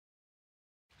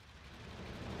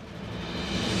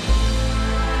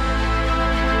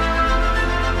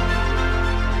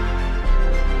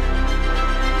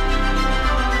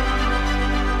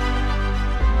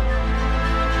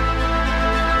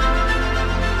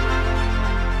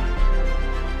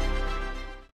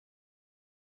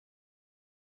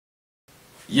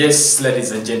Yes,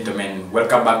 ladies and gentlemen,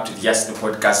 welcome back to the Arsenal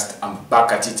podcast. I'm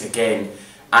back at it again.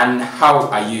 And how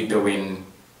are you doing?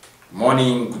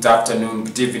 Morning, good afternoon,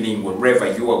 good evening, wherever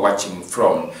you are watching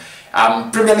from.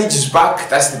 Premier League is back.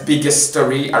 That's the biggest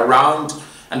story around.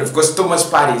 And of course, Thomas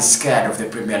Partey is scared of the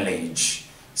Premier League.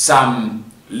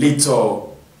 Some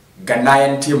little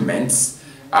Ghanaian teammates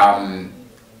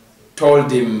told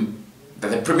him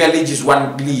that the Premier League is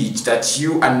one league that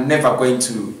you are never going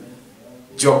to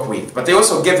joke with. But they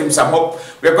also gave him some hope.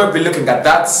 We're going to be looking at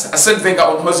that. Arsene Wenger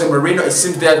on Jose Mourinho, it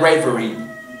seems their rivalry,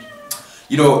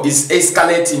 is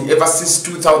escalating ever since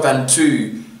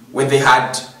 2002 when they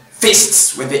had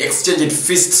fists, when they exchanged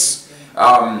fists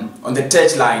on the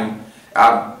touchline.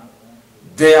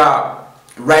 Their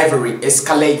rivalry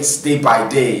escalates day by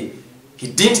day.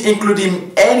 He didn't include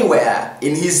him anywhere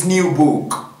in his new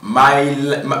book, My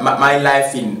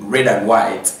Life in Red and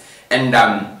White. And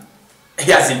he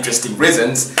has interesting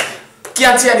reasons.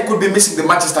 Kiantiani could be missing the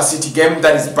Manchester City game.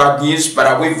 That is bad news. But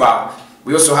however,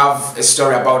 we also have a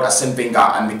story about Arsene Wenger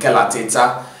and Mikel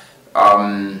Arteta.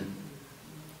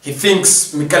 He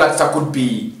thinks Mikel Arteta could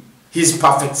be his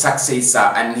perfect successor,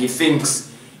 and he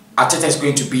thinks Arteta is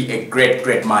going to be a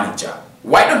great manager.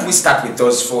 Why don't we start with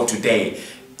those four today?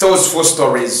 Those four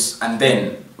stories, and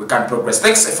then we can progress.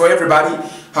 Thanks for everybody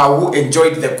who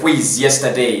enjoyed the quiz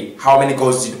yesterday. How many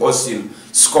goals did Ozil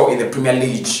score in the Premier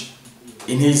League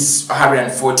in his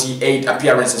 148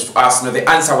 appearances for Arsenal? The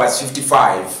answer was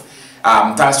 55.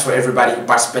 Thanks for everybody who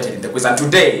participated in the quiz. And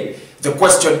today, the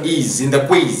question is, in the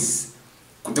quiz,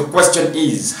 the question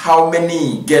is, how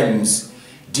many games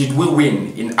did we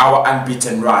win in our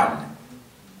unbeaten run?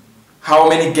 How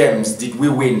many games did we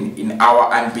win in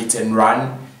our unbeaten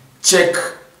run? Check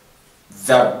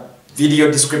the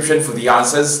video description for the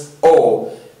answers,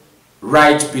 or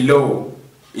right below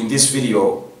in this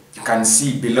video, you can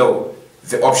see below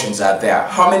the options are there.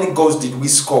 How many goals did we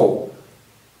score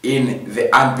in the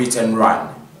unbeaten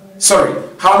run? Sorry,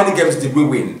 how many games did we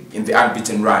win in the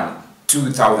unbeaten run?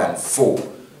 2004.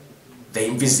 The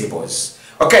Invisibles.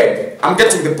 Okay, I'm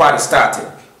getting the party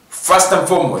started. First and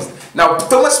foremost, now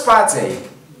Thomas Partey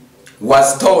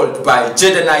was told by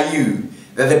Jadon Ayew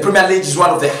that the Premier League is one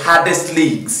of the hardest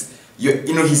leagues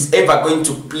he's ever going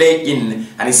to play in,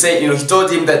 and he said, he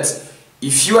told him that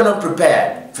if you are not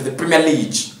prepared for the Premier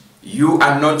League, you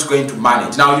are not going to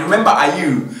manage. Now you remember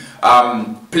Ayew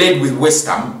played with West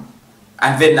Ham,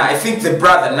 and then I think the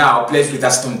brother now plays with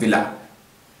Aston Villa.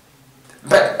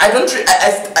 But I don't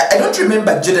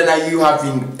remember Jadon Ayew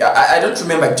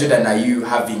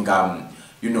having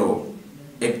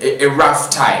a rough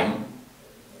time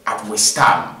at West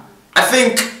Ham. I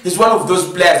think he's one of those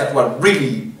players that were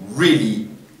really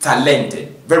talented,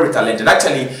 very talented.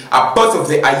 Actually, both of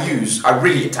the Ayews are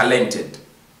really talented.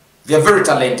 They are very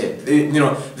talented.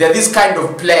 They're these kind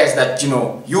of players that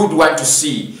you would want to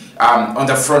see on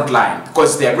the front line,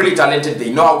 because they are really talented.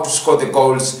 They know how to score the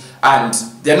goals, and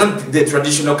they are not the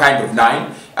traditional kind of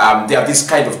nine. They are this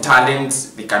kind of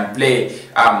talent. They can play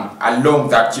along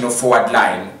that forward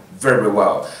line very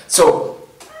well. So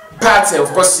Partey, of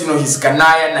course, he's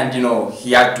Ghanaian, and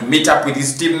he had to meet up with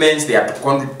his teammates. They had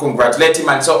to congratulate him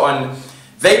and so on.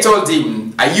 They told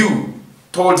him, Ayew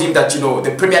told him that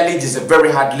the Premier League is a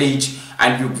very hard league,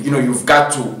 and you've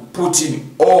got to put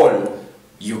in all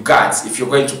you got if you're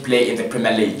going to play in the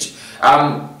Premier League.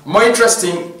 More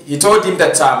interesting, he told him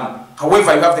that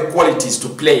however you have the qualities to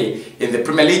play in the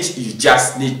Premier League, you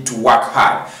just need to work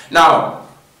hard. Now,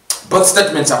 both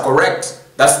statements are correct.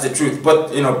 That's the truth.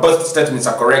 But both statements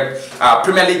are correct.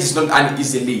 Premier League is not an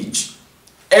easy league.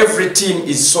 Every team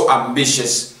is so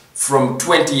ambitious, from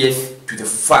 20th to the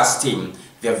first team.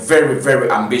 They're very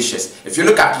ambitious. If you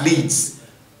look at Leeds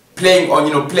playing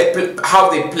on how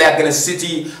they play against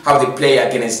City, how they play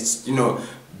against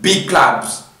big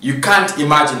clubs, you can't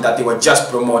imagine that they were just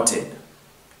promoted.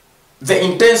 The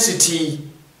intensity,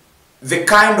 the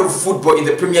kind of football in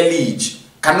the Premier League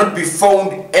cannot be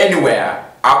found anywhere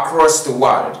across the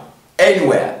world,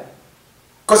 anywhere.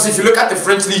 Because if you look at the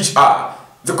French league,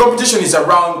 the competition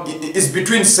is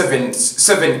between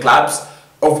seven clubs,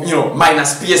 of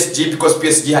minus PSG, because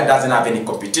PSG doesn't have any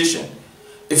competition.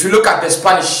 If you look at the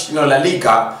Spanish La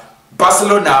Liga,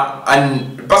 Barcelona,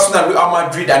 Real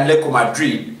Madrid, and Atletico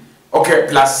Madrid, okay,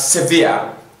 plus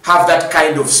Sevilla, have that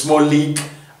kind of small league,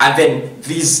 and then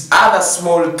these other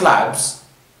small clubs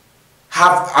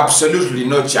have absolutely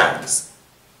no chance.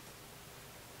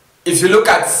 If you look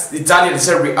at Italian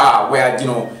Serie A, where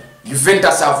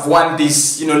Juventus have won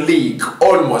this league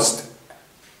almost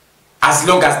as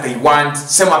long as they want,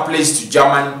 same applies to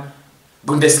German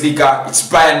Bundesliga. It's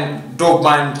Bayern,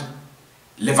 Dortmund,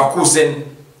 Leverkusen.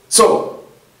 So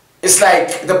it's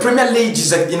like the Premier League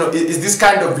is like, is this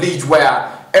kind of league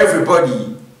where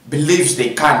everybody believes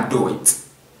they can't do it.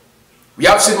 We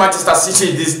have seen Manchester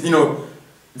City,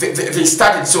 they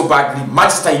started so badly.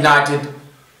 Manchester United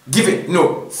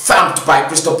thumped by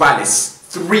Crystal Palace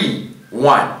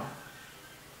 3-1.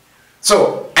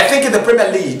 So I think in the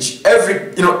Premier League,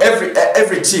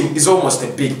 every team is almost a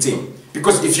big team,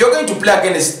 because if you're going to play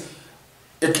against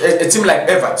a team like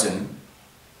Everton,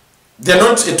 they're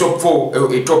not a top 4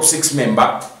 or a top 6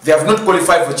 member. They have not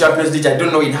qualified for Champions League. I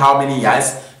don't know in how many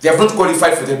years. They have not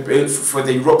qualified for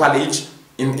the Europa League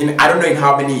in I don't know in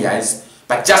how many years.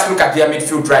 But just look at their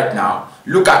midfield right now.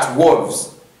 Look at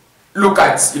Wolves. Look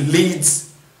at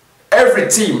Leeds. Every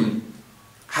team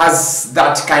has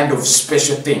that kind of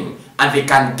special thing, and they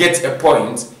can get a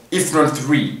point, if not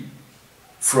 3,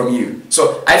 from you.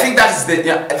 So I think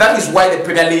that is why the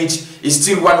Premier League is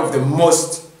still one of the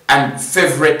most and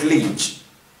favorite league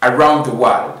around the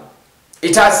world.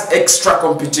 It has extra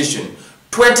competition.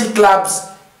 20 clubs,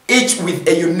 each with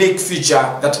a unique feature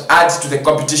that adds to the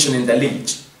competition in the league.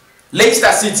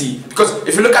 Leicester City, because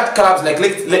if you look at clubs like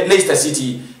Leicester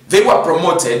City, they were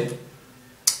promoted.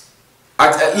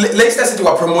 Leicester City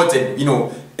were promoted,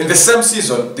 in the same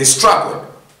season. They struggled.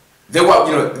 They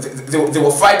were, they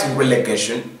were fighting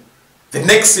relegation. The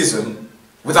next season,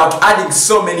 without adding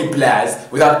so many players,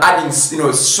 without adding,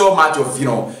 so much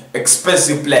of,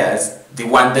 expensive players, they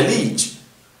won the league.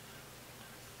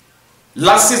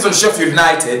 Last season, Sheffield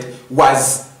United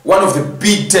was one of the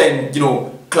Big Ten,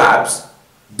 clubs,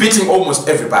 beating almost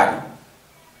everybody,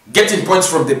 getting points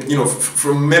from the,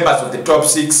 from members of the top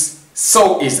 6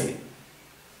 so easily.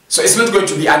 So it's not going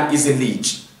to be an easy league.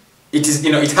 It is,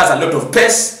 it has a lot of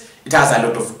pace, it has a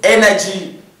lot of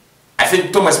energy. I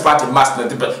think Thomas Partey must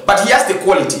not, but he has the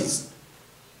qualities.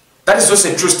 That is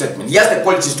also a true statement. He has the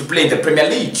qualities to play in the Premier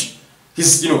League.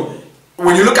 He's,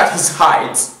 when you look at his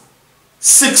height,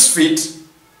 6 feet,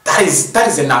 that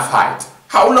is enough height.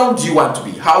 How long do you want to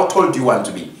be? How tall do you want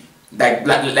to be?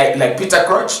 Like Peter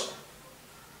Crouch?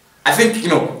 I think,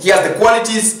 he has the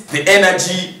qualities, the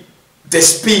energy, the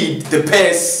speed, the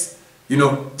pace,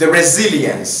 the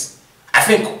resilience. I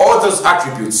think all those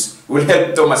attributes will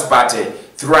help Thomas Partey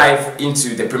thrive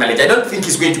into the Premier League. I don't think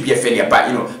he's going to be a failure, but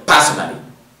personally,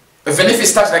 even if he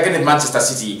starts again in Manchester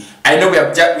City, I know we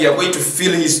are going to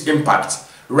feel his impact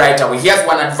right away. He has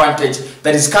one advantage,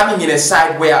 that is coming in a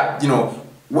side where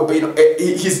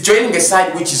he's joining a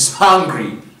side which is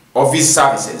hungry of his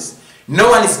services. No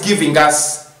one is giving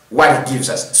us what he gives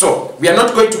us, so we are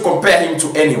not going to compare him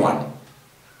to anyone.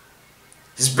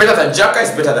 He's better than Xhaka,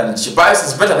 he's better than Chibais,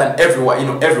 he's better than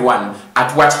everyone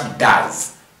at what he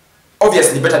does.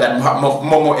 Obviously better than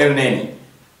Momo Elneny.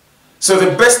 So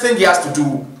the best thing he has to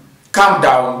do, calm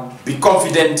down, be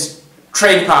confident,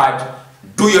 train hard,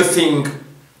 do your thing,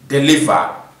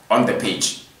 deliver on the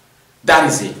pitch. That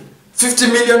is it. 50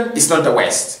 million is not the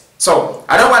waste. So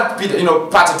I don't want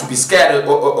Partey to be scared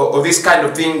or this kind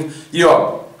of thing.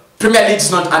 Premier League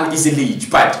is not an easy league,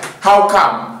 but how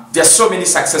come there are so many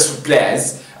successful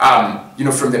players,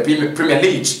 from the Premier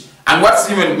League? And what's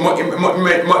even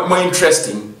more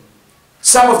interesting,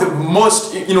 some of the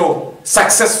most,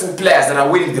 successful players that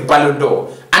are winning the Ballon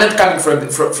d'Or are not coming from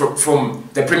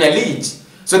the Premier League.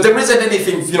 So there isn't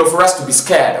anything, for us to be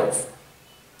scared of.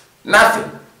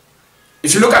 Nothing.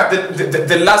 If you look at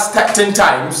the last 10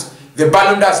 times the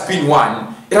Ballon d'Or has been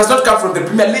won, it has not come from the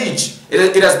Premier League.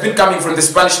 It has been coming from the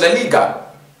Spanish La Liga.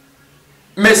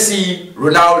 Messi,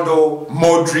 Ronaldo,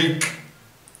 Modric,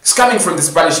 it's coming from the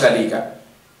Spanish La Liga.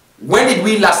 When did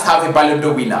we last have a Ballon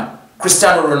d'Or winner?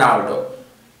 Cristiano Ronaldo.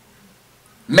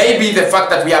 Maybe the fact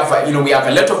that we have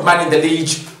a lot of money in the league,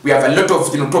 we have a lot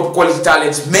of top quality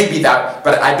talents, maybe that,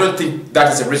 but I don't think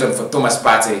that is a reason for Thomas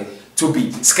Partey to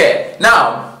be scared.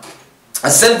 Now,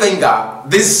 Arsene Wenger,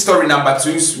 this is story number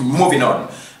 2, moving on.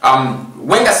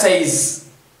 Wenger says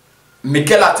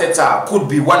Mikel Arteta could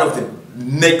be one of the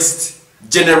next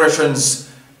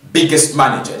generation's biggest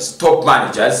managers, top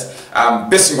managers,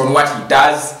 based on what he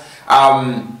does.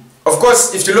 Of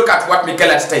course, if you look at what Mikel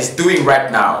Arteta is doing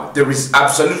right now, there is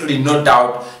absolutely no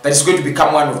doubt that he's going to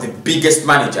become one of the biggest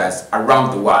managers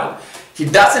around the world. He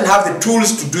doesn't have the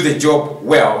tools to do the job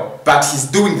well, but he's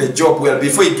doing the job well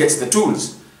before he gets the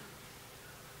tools.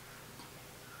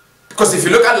 Because if you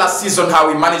look at last season,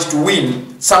 how he managed to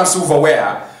win some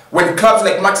silverware, when clubs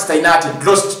like Manchester United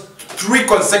lost 3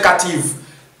 consecutive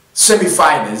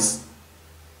semi-finals,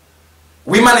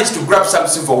 we managed to grab some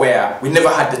silverware. We never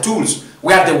had the tools.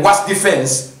 We had the worst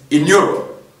defense in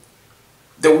Europe.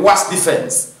 The worst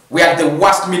defense. We had the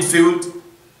worst midfield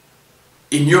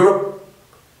in Europe.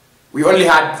 We only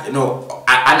had, an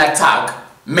attack.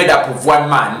 made up of one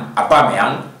man,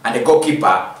 Aubameyang, and the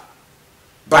goalkeeper,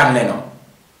 Ban Leno.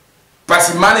 But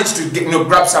he managed to get,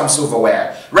 grab some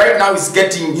silverware. Right now he's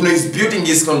getting, he's building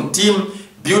his own team,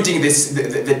 building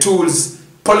the tools,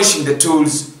 polishing the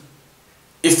tools.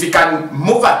 If he can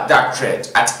move at that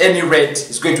rate, at any rate,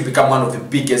 he's going to become one of the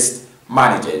biggest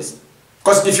managers.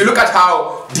 Because if you look at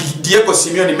how Diego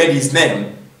Simeone made his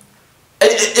name,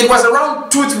 it was around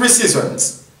 2-3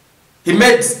 seasons. He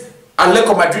made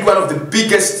Atletico Madrid one of the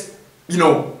biggest,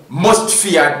 most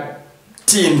feared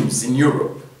teams in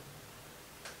Europe.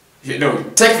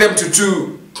 Take them to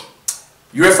 2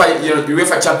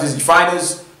 UEFA Champions League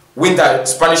finals, win the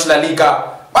Spanish La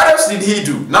Liga. What else did he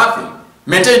do? Nothing.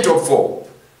 Maintain top 4.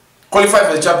 Qualify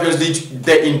for the Champions League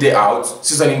day in, day out,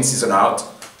 season in, season out.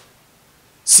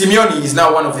 Simeone is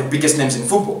now one of the biggest names in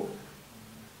football.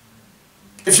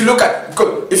 If you look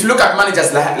at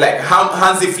managers like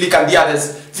Hansi Flick and the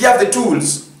others, they have the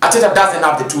tools. Arteta doesn't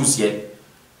have the tools yet,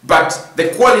 but the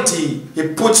quality he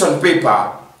puts on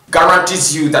paper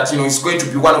guarantees you that he's going to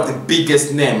be one of the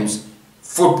biggest names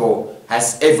football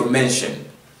has ever mentioned.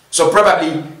 So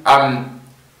probably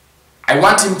I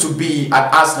want him to be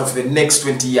at Arsenal for the next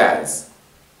 20 years.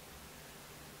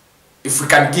 If we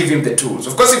can give him the tools.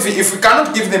 Of course, if we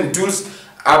cannot give them tools,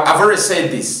 I've already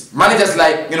said this. Managers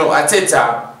like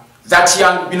Arteta, that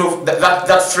young,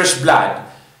 that fresh blood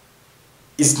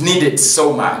is needed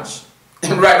so much.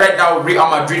 And right now, Real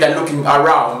Madrid are looking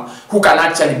around who can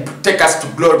actually take us to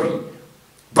glory.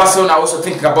 Barcelona are also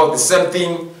thinking about the same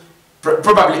thing.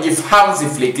 Probably if Hansi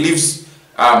Flick leaves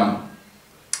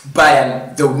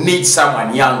Bayern, they'll need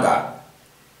someone younger,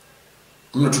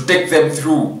 to take them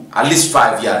through at least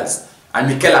 5 years. And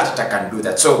Mikel Arteta can do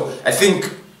that. So I think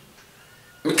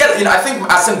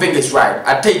Arsene Wenger is right.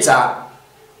 Arteta,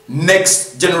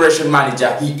 next generation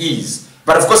manager, he is.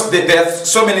 But of course, there are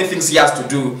so many things he has to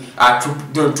do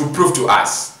to prove to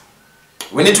us.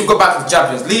 We need to go back to the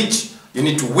Champions League. You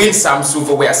need to win some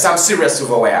silverware, some serious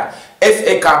silverware.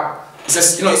 FA Cup, it's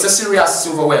a serious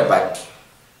silverware, but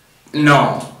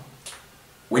no,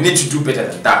 we need to do better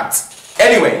than that.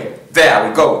 Anyway, there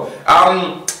we go.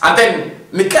 And then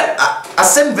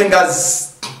Arsene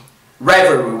Wenger's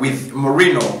rivalry with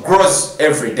Mourinho grows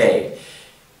every day.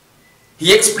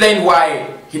 He explained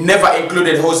why he never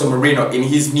included Jose Mourinho in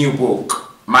his new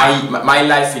book, My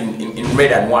Life in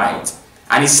Red and White.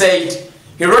 And he said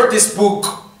he wrote this book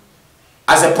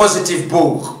as a positive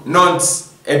book, not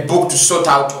a book to sort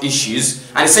out issues.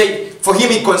 And he said for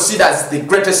him, he considers the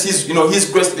greatest, his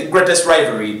greatest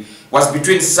rivalry was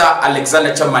between Sir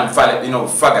Alexander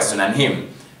Ferguson and him,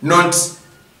 not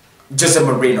Jose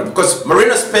Mourinho. Because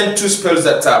Mourinho spent 2 spells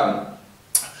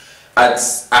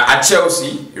at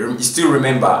Chelsea, you still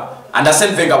remember, and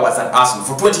Arsene Wenger was at Arsenal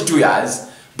for 22 years.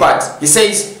 But he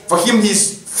says for him,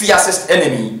 his fiercest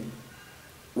enemy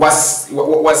was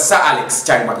Sir Alex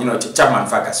Chapman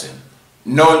Ferguson,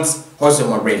 not Jose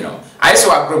Mourinho. I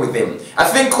also agree with him. I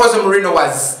think Jose Mourinho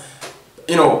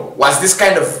was this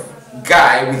kind of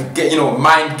guy with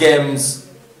mind games.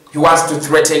 He wants to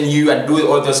threaten you and do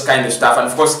all those kind of stuff. And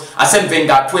of course, Arsene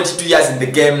Wenger, 22 years in the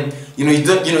game,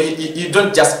 you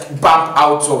don't just bump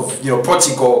out of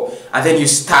Portugal and then you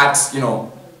start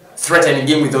threatening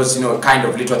him with those kind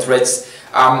of little threats.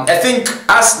 I think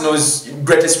Arsenal's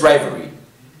greatest rivalry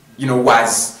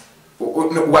was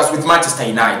with Manchester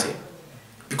United,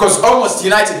 because almost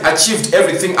United achieved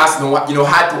everything Arsenal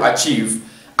had to achieve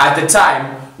at the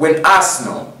time when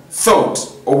Arsenal thought,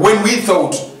 or when we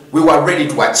thought we were ready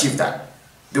to achieve that.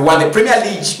 They won the Premier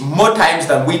League more times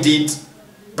than we did,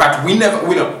 but we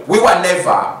were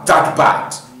never that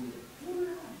bad.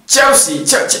 Chelsea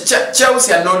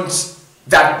are not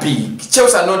that big.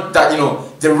 Chelsea are not that,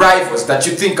 the rivals that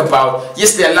you think about.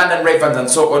 Yes, they are London rivals and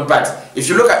so on, but if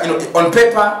you look at, on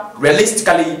paper,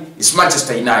 realistically, it's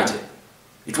Manchester United.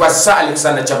 It was Sir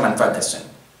Alexander Chapman Ferguson.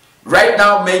 Right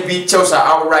now, maybe Chelsea are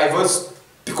our rivals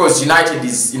because United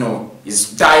is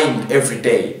dying every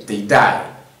day. They die.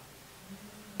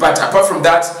 But apart from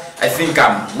that, I think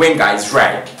Wenger is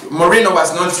right. Mourinho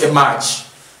was not a match.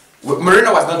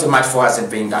 Mourinho was not a match for Arsene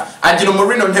Wenger. And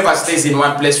Mourinho never stays in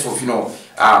one place for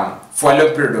for a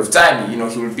long period of time. He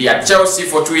will be at Chelsea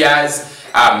for 2 years.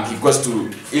 He goes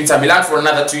to Inter Milan for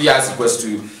another 2 years. He goes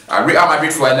to Real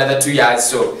Madrid for another 2 years.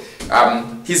 So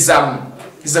he's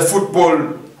a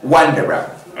football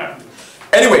wanderer.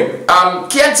 Anyway,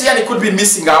 Kian Tierney could be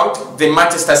missing out the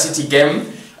Manchester City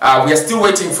game. We are still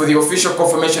waiting for the official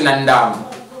confirmation and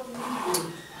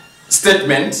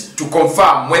statement to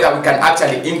confirm whether we can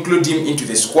actually include him into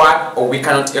the squad or we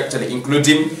cannot actually include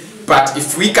him. But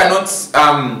if we cannot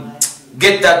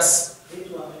get that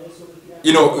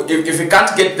you know, if he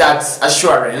can't get that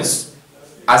assurance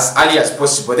as early as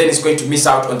possible, then he's going to miss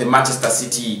out on the Manchester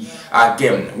City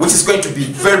game, which is going to be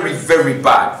very, very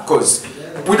bad, because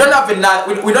we don't have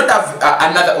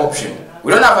another option.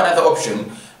 We don't have another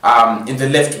option in the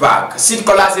left back. Sid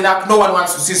Kolasinac, no one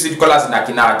wants to see Sid Kolasinac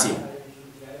in our team.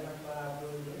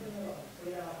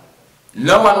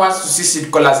 No one wants to see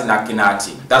Sid Kolasinac in our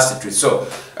team. That's the truth. So,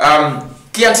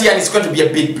 Kiantian is going to be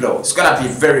a big blow. It's going to be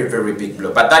a very, very big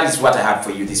blow. But that is what I have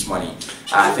for you this morning.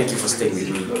 Thank you for staying with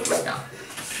me right now.